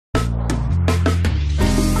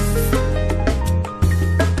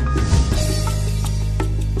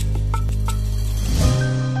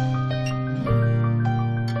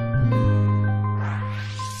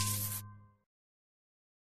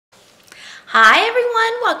Hi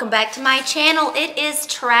everyone, welcome back to my channel. It is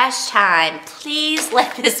trash time. Please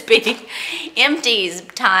let this be empties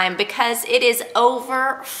time because it is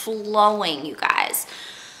overflowing, you guys.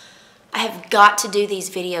 I have got to do these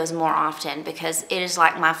videos more often because it is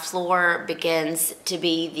like my floor begins to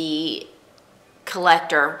be the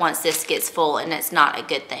collector once this gets full, and it's not a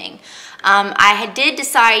good thing. I did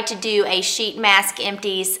decide to do a sheet mask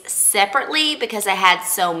empties separately because I had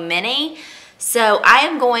so many. So I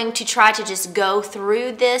am going to try to just go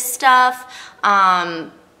through this stuff,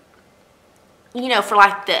 you know, for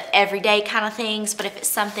like the everyday kind of things. But if it's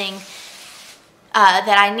something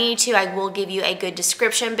that I need to, I will give you a good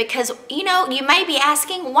description because, you know, you may be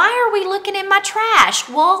asking, why are we looking in my trash?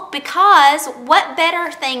 Well, because what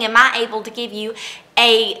better thing am I able to give you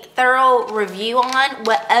a thorough review on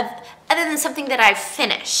other than something that I've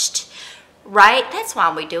finished? Right? That's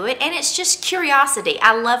why we do it, and it's just curiosity.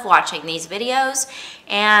 I love watching these videos,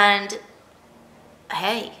 and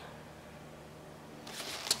hey,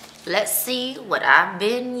 let's see what I've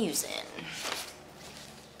been using.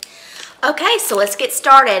 Okay, so let's get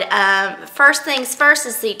started. First things first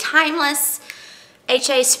is the Timeless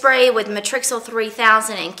HA spray with Matrixyl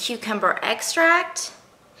 3000 and cucumber extract.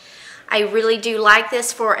 I really do like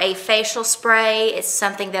this for a facial spray. It's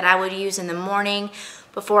something that I would use in the morning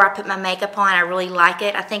before I put my makeup on. I really like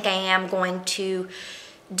it. I think I am going to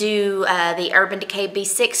do the Urban Decay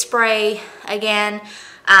B6 spray again,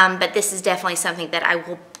 but this is definitely something that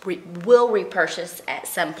I will repurchase at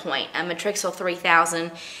some point. Matrixyl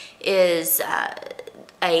 3000 is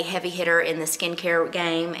a heavy hitter in the skincare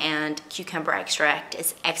game, and cucumber extract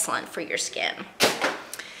is excellent for your skin.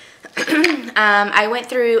 I went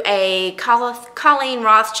through a Colleen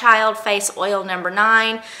Rothschild Face Oil number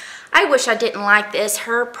 9. I wish I didn't like this.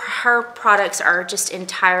 Her products are just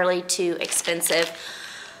entirely too expensive.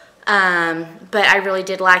 But I really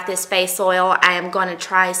did like this face oil. I am going to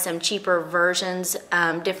try some cheaper versions,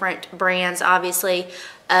 different brands, obviously,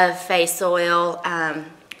 of face oil.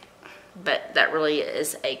 But that really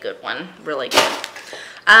is a good one. Really good.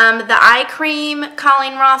 The eye cream,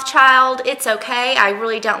 Colleen Rothschild, it's okay. I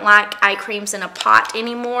really don't like eye creams in a pot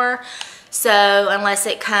anymore. So unless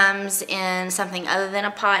it comes in something other than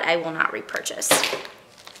a pot, I will not repurchase.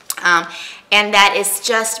 And that is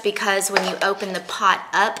just because when you open the pot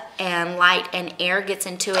up and light and air gets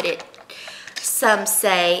into it, some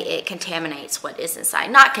say it contaminates what is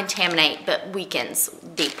inside. Not contaminate, but weakens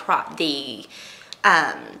the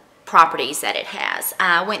properties that it has.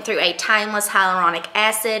 I went through a Timeless hyaluronic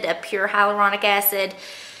acid, a pure hyaluronic acid.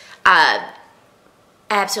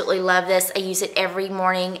 Absolutely love this. I use it every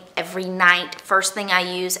morning, every night. First thing I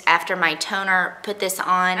use after my toner, put this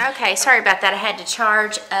on. Okay, sorry about that. I had to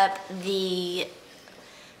charge up the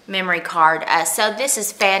memory card. So this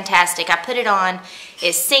is fantastic. I put it on.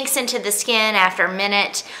 It sinks into the skin after a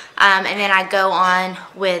minute, and then I go on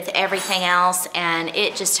with everything else, and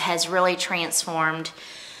it just has really transformed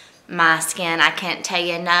my skin. I can't tell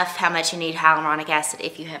you enough how much you need hyaluronic acid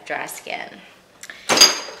if you have dry skin.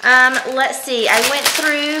 Let's see, I went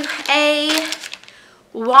through a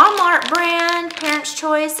Walmart brand, Parents'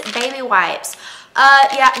 Choice baby wipes.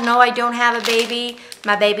 Yeah, no, I don't have a baby.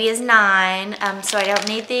 My baby is 9, so I don't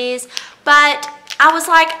need these. But I was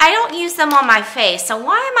like, I don't use them on my face, so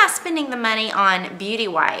why am I spending the money on beauty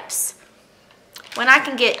wipes when I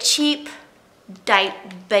can get cheap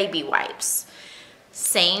baby wipes?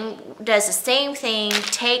 Does the same thing,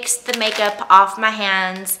 takes the makeup off my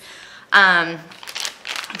hands,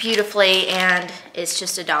 beautifully, and it's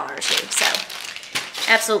just $1 or $2. So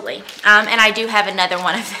absolutely. And I do have another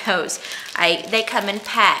one of those. They come in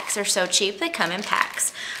packs. They're so cheap, they come in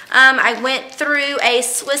packs. I went through a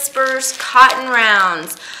Swisspers Cotton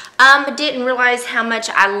Rounds. Didn't realize how much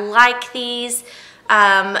I like these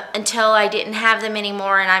until I didn't have them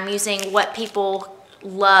anymore, and I'm using what people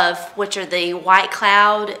love, which are the White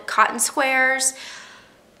Cloud cotton squares.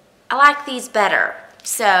 I like these better,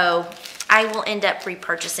 so I will end up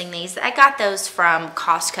repurchasing these. I got those from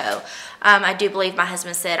Costco. I do believe my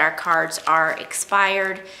husband said our cards are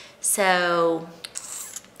expired, so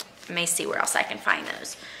I may see where else I can find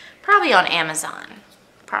those. Probably on Amazon,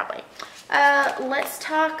 probably. Let's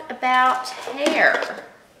talk about hair.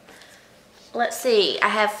 Let's see, I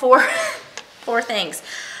have four things.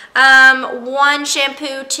 1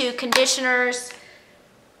 shampoo, 2 conditioners.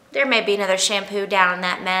 There may be another shampoo down in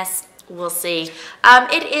that mess. We'll see.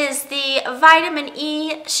 It is the Vitamin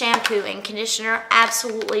E shampoo and conditioner.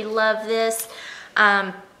 Absolutely love this.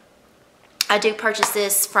 I do purchase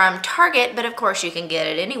this from Target, but of course you can get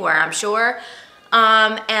it anywhere, I'm sure.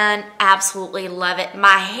 And absolutely love it.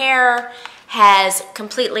 My hair has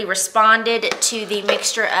completely responded to the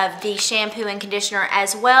mixture of the shampoo and conditioner,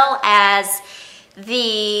 as well as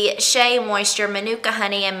the Shea Moisture Manuka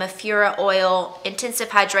Honey and Mafura Oil Intensive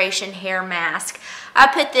Hydration Hair Mask. I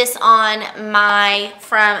put this on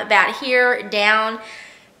from about here down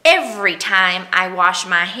every time I wash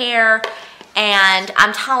my hair, and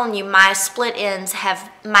I'm telling you, my ends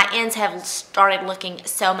have started looking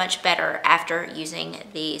so much better after using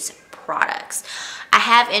these products. I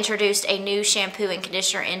have introduced a new shampoo and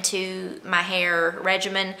conditioner into my hair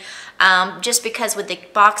regimen, just because with the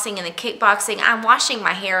boxing and the kickboxing, I'm washing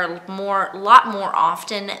my hair a lot more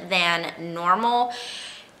often than normal,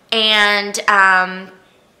 and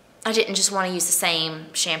I didn't just want to use the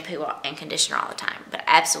same shampoo and conditioner all the time, but I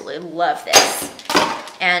absolutely love this.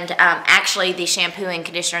 And actually, the shampoo and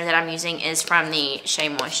conditioner that I'm using is from the Shea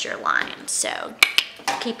Moisture line, so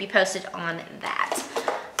keep you posted on that.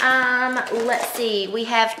 Let's see, we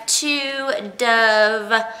have 2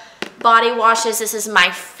 Dove body washes. This is my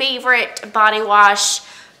favorite body wash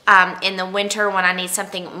in the winter when I need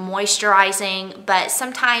something moisturizing, but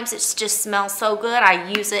sometimes it just smells so good, I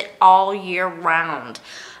use it all year round.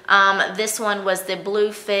 This one was the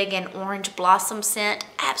Blue Fig and Orange Blossom scent.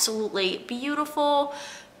 Absolutely beautiful,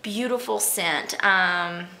 beautiful scent.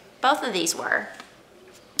 Both of these were.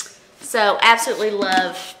 So absolutely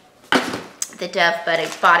love the Dove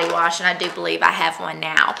body wash, and I do believe I have one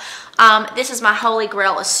now. This is my Holy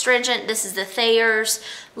Grail Astringent. This is the Thayer's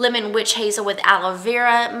Lemon Witch Hazel with Aloe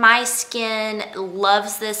Vera. My skin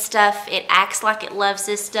loves this stuff. It acts like it loves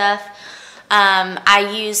this stuff.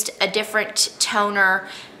 I used a different toner,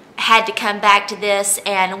 had to come back to this,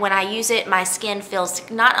 and when I use it, my skin feels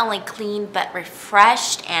not only clean but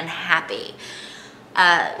refreshed and happy.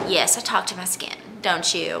 Yes, I talk to my skin,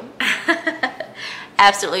 don't you?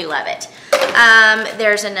 Absolutely love it.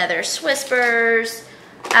 There's another Swispers.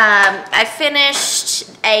 I finished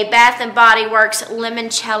a Bath & Body Works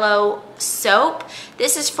Limoncello soap.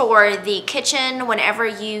 This is for the kitchen whenever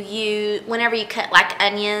you cut like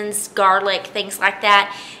onions, garlic, things like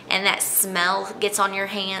that, and that smell gets on your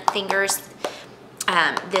fingers.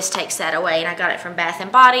 This takes that away, and I got it from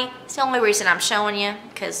Bath & Body. It's the only reason I'm showing you,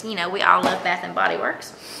 because, you know, we all love Bath & Body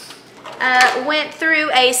Works. Went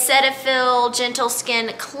through a Cetaphil Gentle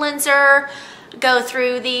Skin Cleanser. Go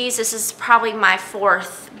through these. This is probably my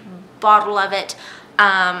 4th bottle of it.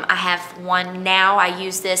 I have one now. I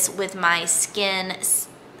use this with my Skin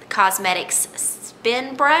Cosmetics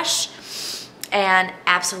spin brush and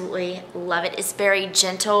absolutely love it. It's very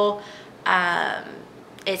gentle.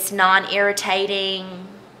 It's non-irritating.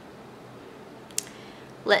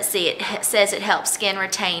 Let's see, it says it helps skin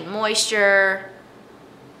retain moisture,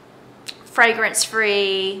 fragrance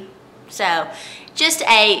free. So just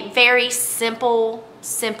a very simple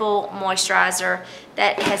moisturizer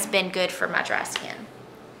that has been good for my dry skin.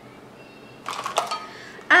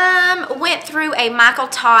 Went through a Michael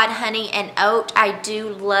Todd Honey and Oat. I do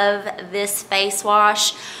love this face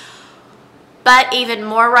wash, but even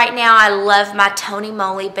more right now, I love my Tony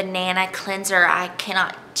Moly Banana Cleanser. I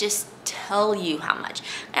cannot just tell you how much.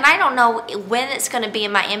 And I don't know when it's going to be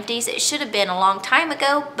in my empties. It should have been a long time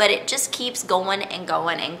ago, but it just keeps going and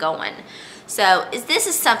going and going. So this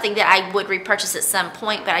is something that I would repurchase at some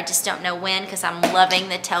point, but I just don't know when, because I'm loving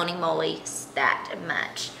the Tony Moly that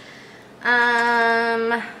much.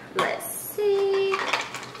 Let's see.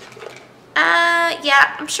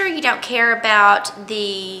 Yeah, I'm sure you don't care about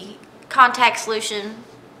the contact solution.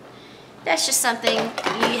 That's just something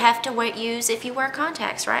you have to use if you wear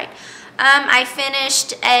contacts, right? I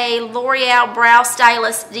finished a L'Oreal Brow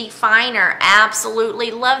Stylist Definer.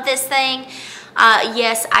 Absolutely love this thing.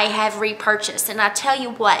 Yes, I have repurchased, and I tell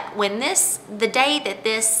you what, when the day that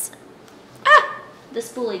this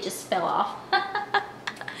spoolie just fell off.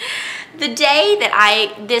 The day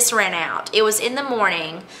that this ran out, it was in the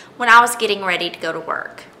morning when I was getting ready to go to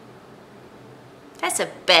work. That's a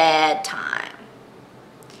bad time.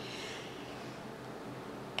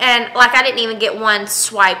 And like, I didn't even get one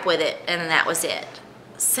swipe with it, and that was it.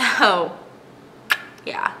 So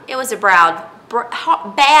yeah, it was a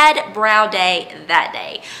bad brow day that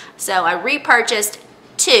day. So I repurchased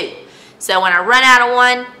 2. So when I run out of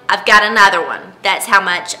one, I've got another one. That's how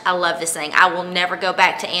much I love this thing. I will never go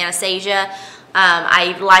back to Anastasia.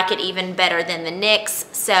 I like it even better than the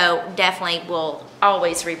NYX, so definitely will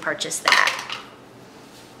always repurchase that.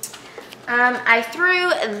 I threw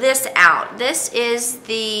this out. This is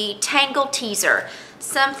the Tangle Teaser,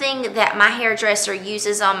 something that my hairdresser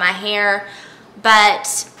uses on my hair,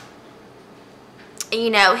 but you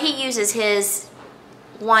know, he uses his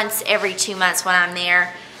once every 2 months when I'm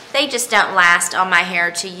there. they just don't last on my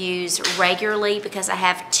hair to use regularly because I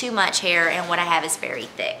have too much hair and what I have is very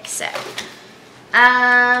thick. So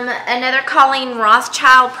another Colleen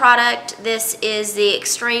Rothschild product. This is the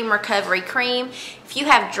Extreme Recovery Cream. If you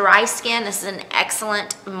have dry skin, this is an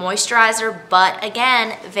excellent moisturizer, but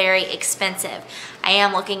again, very expensive. I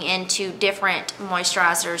am looking into different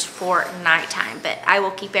moisturizers for nighttime, but I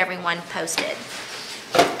will keep everyone posted.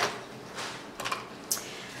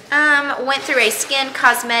 Went through a Skin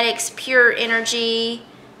Cosmetics Pure Energy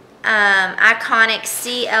Iconic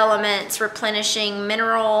Sea Elements Replenishing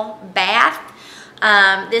Mineral Bath.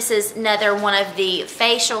 This is another one of the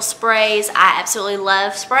facial sprays. I absolutely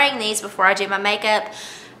love spraying these before I do my makeup.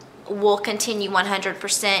 Will continue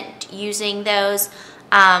 100% using those.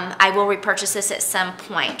 I will repurchase this at some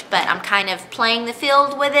point, but I'm kind of playing the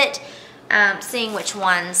field with it, seeing which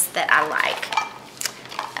ones that I like.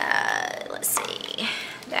 Let's see.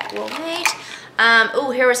 That will wait.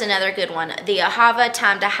 Oh, here was another good one. The Ahava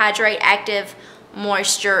Time to Hydrate Active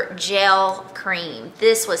Moisture Gel Cream.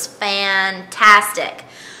 This was fantastic.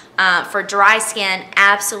 For dry skin,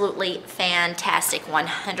 absolutely fantastic.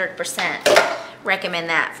 100% recommend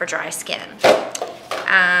that for dry skin.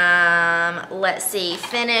 Let's see.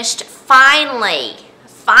 Finished. Finally,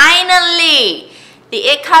 the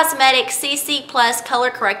IT Cosmetics CC Plus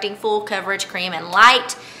Color Correcting Full Coverage Cream in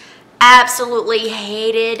Light. Absolutely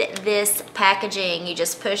hated this packaging. You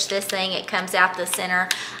just push this thing, it comes out the center.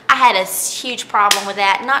 I had a huge problem with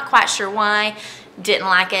that. Not quite sure why. Didn't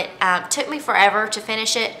like it. Took me forever to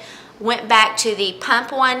finish it. Went back to the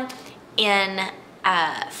pump one in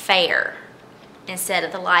Fair instead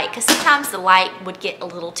of the light, because sometimes the light would get a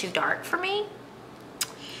little too dark for me.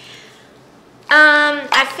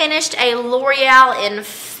 I finished a L'Oreal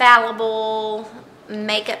Infallible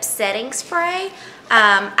Makeup Setting Spray.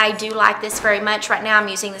 I do like this very much. Right now I'm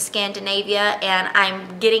using the Scandinavia and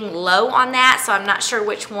I'm getting low on that, so I'm not sure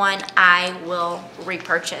which one I will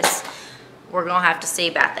repurchase. We're gonna have to see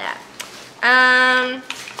about that.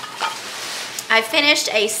 I finished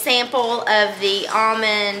a sample of the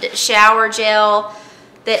almond shower gel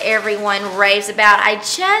that everyone raves about.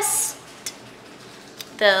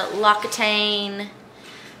 The L'Occitane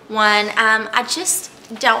one, I just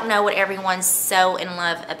don't know what everyone's so in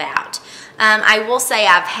love about. I will say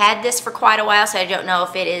I've had this for quite a while, so I don't know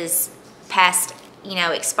if it is past,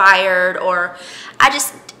 expired, or I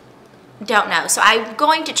just don't know. So I'm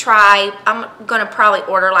going to probably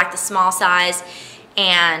order like the small size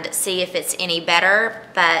and see if it's any better,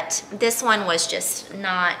 but this one was just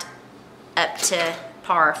not up to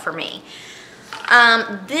par for me.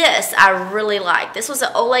 This I really like. This was an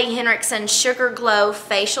Ole Henriksen Sugar Glow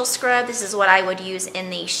Facial Scrub. This is what I would use in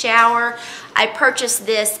the shower. I purchased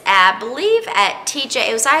this, I believe, at TJ.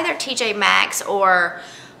 It was either TJ Maxx or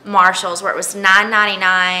Marshall's, where it was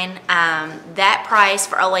 $9.99. That price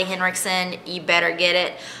for Ole Henriksen, you better get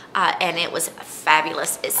it. And it was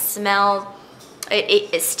fabulous. It smelled,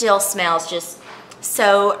 it still smells just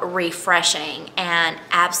so refreshing, and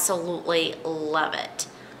absolutely love it.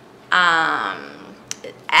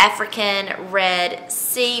 African red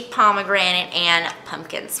sea pomegranate and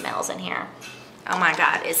pumpkin smells in here. Oh my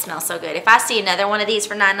God, it smells so good. If I see another one of these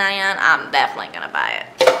for $9.99, I'm definitely gonna buy it.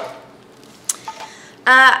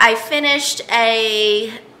 I finished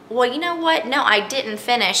well, you know what? No, I didn't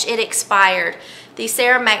finish. It expired. The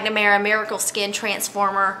Sarah McNamara Miracle Skin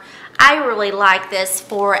Transformer. I really like this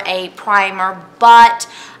for a primer, but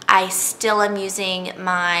I still am using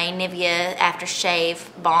my Nivea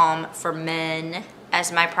Aftershave Balm for Men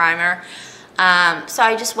as my primer. So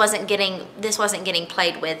I just this wasn't getting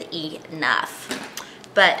played with enough,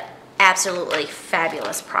 but absolutely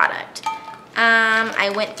fabulous product.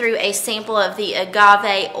 I went through a sample of the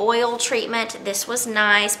Agave Oil Treatment. This was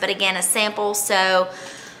nice, but again, a sample, so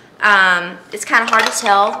it's kind of hard to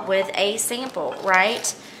tell with a sample,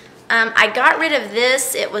 right? I got rid of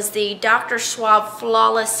this. It was the Dr. Schwab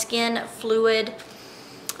Flawless Skin Fluid.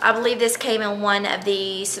 I believe this came in one of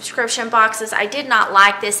the subscription boxes. I did not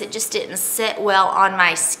like this. It just didn't sit well on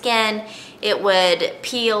my skin. It would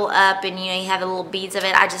peel up and you have the little beads of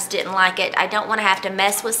it. I just didn't like it. I don't want to have to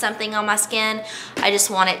mess with something on my skin. I just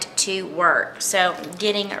want it to work. So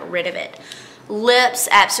getting rid of it. Lips,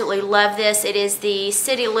 absolutely love this. It is the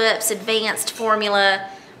City Lips Advanced Formula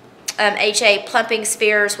HA Plumping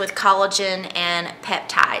Spheres with collagen and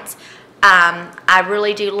peptides. I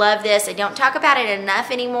really do love this. I don't talk about it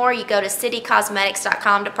enough anymore. You go to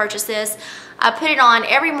citycosmetics.com to purchase this. I put it on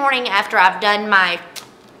every morning after I've done my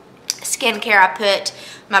skincare. I put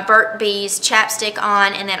my Burt's Bees chapstick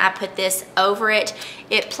on, and then I put this over it.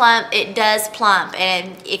 It does plump,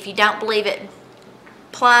 and if you don't believe it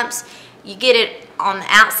plumps, you get it on the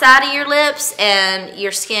outside of your lips and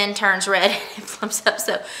your skin turns red and it plumps up.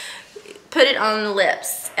 So put it on the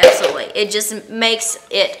lips, absolutely. It just makes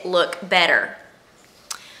it look better.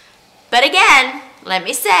 But again, let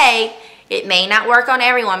me say, it may not work on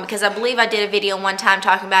everyone, because I believe I did a video one time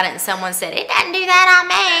talking about it and someone said, it doesn't do that on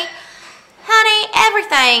me. Honey,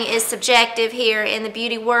 everything is subjective here in the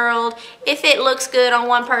beauty world. If it looks good on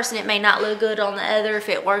one person, it may not look good on the other. If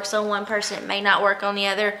it works on one person, it may not work on the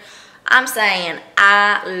other. I'm saying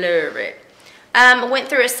I love it. I went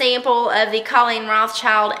through a sample of the Colleen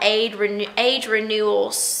Rothschild Age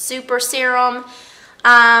Renewal Super Serum.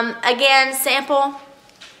 Again, sample.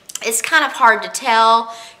 It's kind of hard to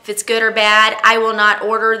tell if it's good or bad. I will not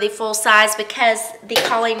order the full size because the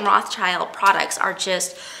Colleen Rothschild products are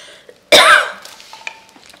just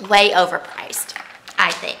way overpriced,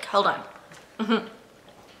 I think. Hold on.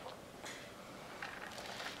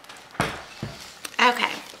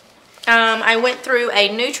 Okay. I went through a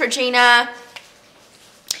Neutrogena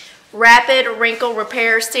Rapid Wrinkle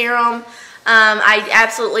Repair Serum. I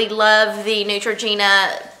absolutely love the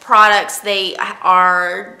Neutrogena products. They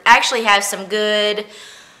actually have some good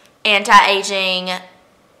anti-aging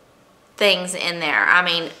things in there. I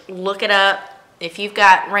mean, look it up. If you've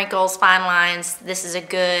got wrinkles, fine lines, this is a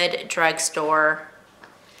good drugstore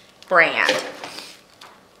brand.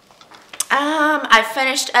 I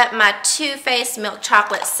finished up my Too Faced Milk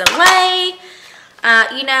Chocolate Soleil.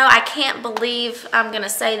 You know, I can't believe I'm going to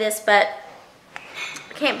say this, but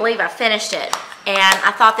I can't believe I finished it. And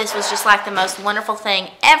I thought this was just like the most wonderful thing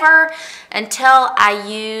ever until I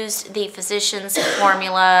used the Physicians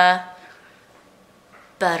Formula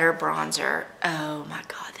Butter Bronzer. Oh my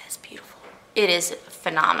God, that's beautiful. It is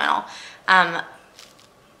phenomenal.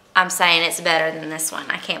 I'm saying it's better than this one.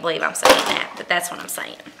 I can't believe I'm saying that, but that's what I'm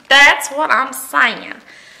saying. That's what I'm saying.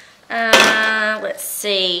 Let's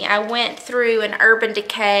see. I went through an Urban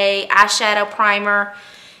Decay eyeshadow primer.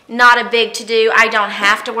 Not a big to-do. I don't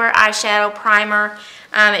have to wear eyeshadow primer.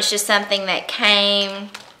 It's just something that came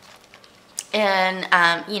in,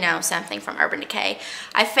 you know, something from Urban Decay.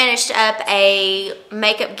 I finished up a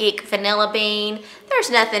Makeup Geek Vanilla Bean. There's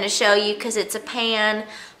nothing to show you because it's a pan,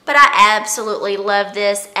 but I absolutely love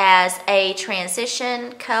this as a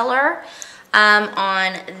transition color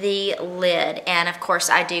on the lid. And of course,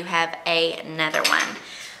 I do have another one.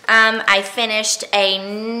 I finished a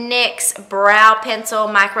NYX brow pencil,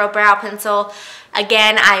 micro brow pencil.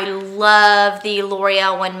 Again, I love the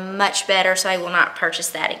L'Oreal one much better, so I will not purchase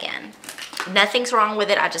that again. Nothing's wrong with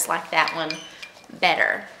it, I just like that one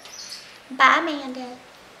better. Bye, Amanda.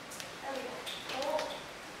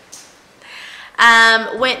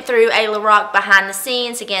 Went through a Lorac Behind the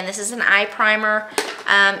Scenes. Again, this is an eye primer.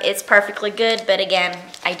 It's perfectly good, but again,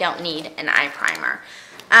 I don't need an eye primer.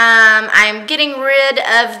 I'm getting rid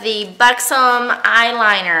of the Buxom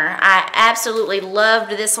eyeliner. I absolutely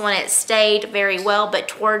loved this one. It stayed very well, but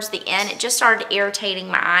towards the end, it just started irritating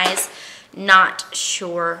my eyes. Not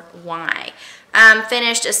sure why.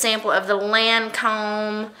 Finished a sample of the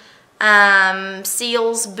Lancome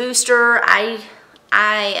Seals Booster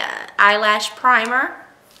Eyelash Primer.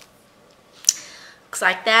 Looks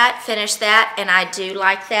like that. Finished that, and I do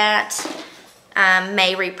like that.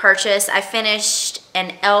 May repurchase. I finished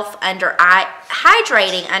an e.l.f.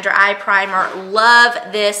 Hydrating Under Eye Primer.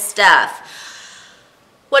 Love this stuff.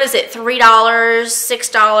 What is it, $3,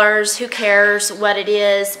 $6, who cares what it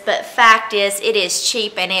is, but fact is, it is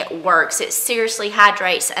cheap and it works. It seriously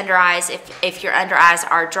hydrates under eyes. If your under eyes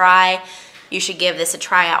are dry, you should give this a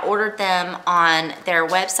try. I ordered them on their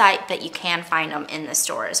website, but you can find them in the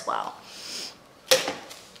store as well.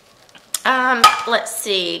 Let's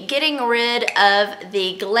see, getting rid of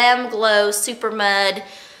the Glam Glow Super Mud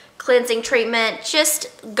Cleansing Treatment. Just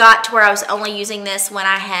got to where I was only using this when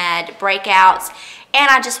I had breakouts, and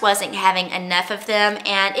I just wasn't having enough of them,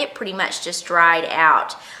 and it pretty much just dried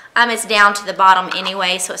out. It's down to the bottom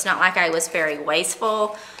anyway, so it's not like I was very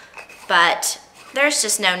wasteful, but there's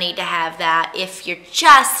just no need to have that if you're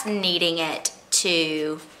just needing it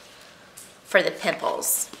for the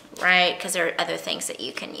pimples, right? Because there are other things that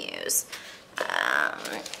you can use.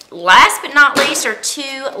 Last but not least are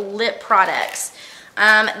two lip products.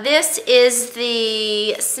 This is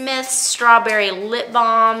the Smith Strawberry Lip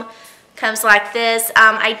Balm. Comes like this.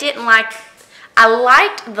 I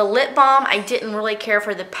liked the lip balm. I didn't really care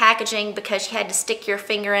for the packaging because you had to stick your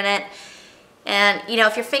finger in it. And, you know,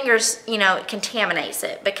 if your fingers, you know, it contaminates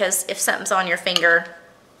it, because if something's on your finger,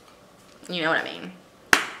 you know what I mean.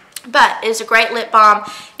 But it's a great lip balm.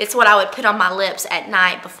 It's what I would put on my lips at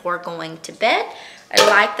night before going to bed. I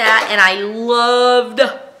like that, and I loved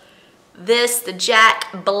this, the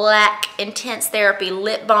Jack Black Intense Therapy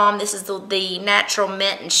Lip Balm. This is the natural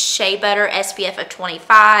mint and shea butter, SPF of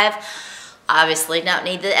 25. Obviously don't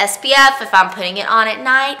need the SPF if I'm putting it on at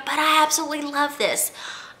night, but I absolutely love this.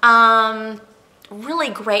 Really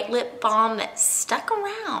great lip balm that stuck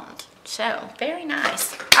around. So, very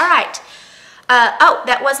nice. All right. Oh,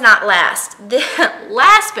 that was not last.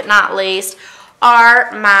 Last but not least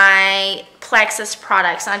are my Plexus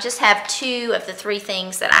products. I just have 2 of the 3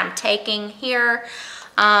 things that I'm taking here.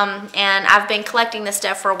 And I've been collecting this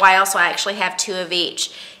stuff for a while, so I actually have 2 of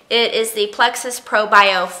each. It is the Plexus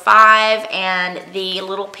ProBio 5 and the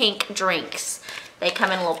little pink drinks. They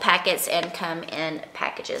come in little packets and come in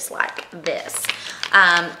packages like this.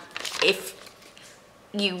 If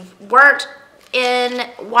you weren't in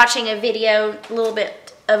watching a video a little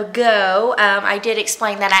bit ago, I did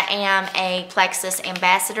explain that I am a Plexus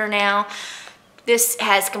ambassador now. This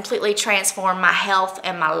has completely transformed my health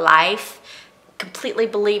and my life. Completely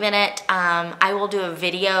believe in it. I will do a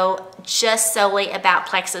video just solely about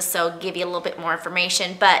Plexus, so I'll give you a little bit more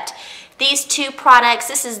information. But these 2 products,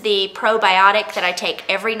 this is the probiotic that I take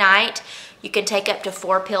every night. You can take up to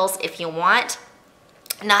 4 pills if you want.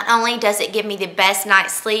 Not only does it give me the best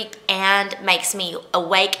night's sleep and makes me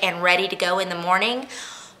awake and ready to go in the morning,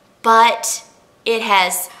 but it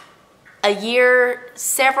has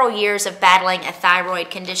several years of battling a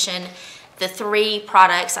thyroid condition. The 3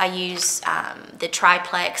 products I use, the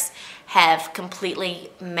triplex, have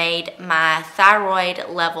completely made my thyroid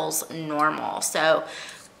levels normal. So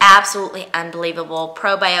absolutely unbelievable.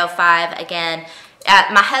 ProBio 5, again,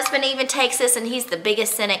 my husband even takes this, and he's the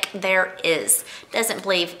biggest cynic there is. Doesn't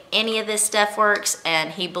believe any of this stuff works,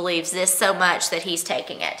 and he believes this so much that he's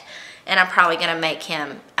taking it. And I'm probably going to make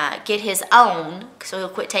him get his own, so he'll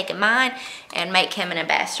quit taking mine, and make him an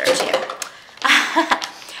ambassador too.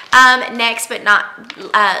 Next but not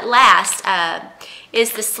last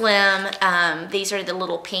is the Slim. These are the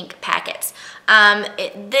little pink packets.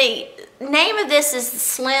 The name of this is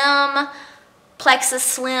Slim, Plexus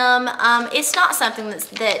Slim. It's not something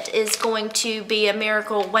that is going to be a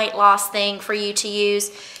miracle weight loss thing for you to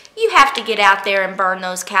use. You have to get out there and burn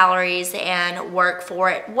those calories and work for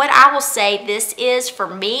it. What I will say this is for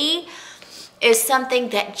me is something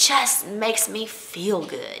that just makes me feel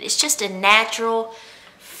good. It's just a natural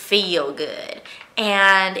feel good.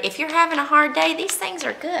 And if you're having a hard day, these things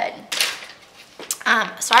are good.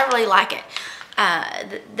 So I really like it.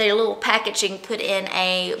 The little packaging put in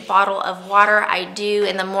a bottle of water. I do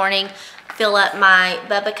in the morning fill up my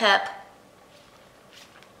Bubba cup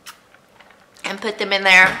and put them in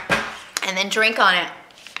there and then drink on it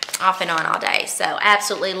off and on all day. So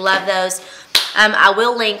absolutely love those. I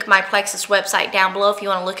will link my Plexus website down below if you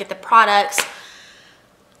want to look at the products.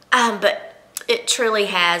 But it truly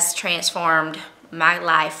has transformed my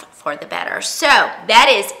life for the better. So that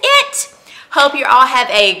is it. Hope you all have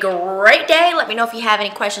a great day. Let me know if you have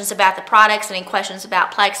any questions about the products, any questions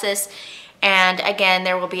about Plexus. And again,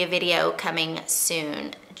 there will be a video coming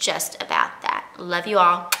soon just about that. Love you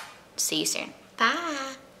all. See you soon. Bye.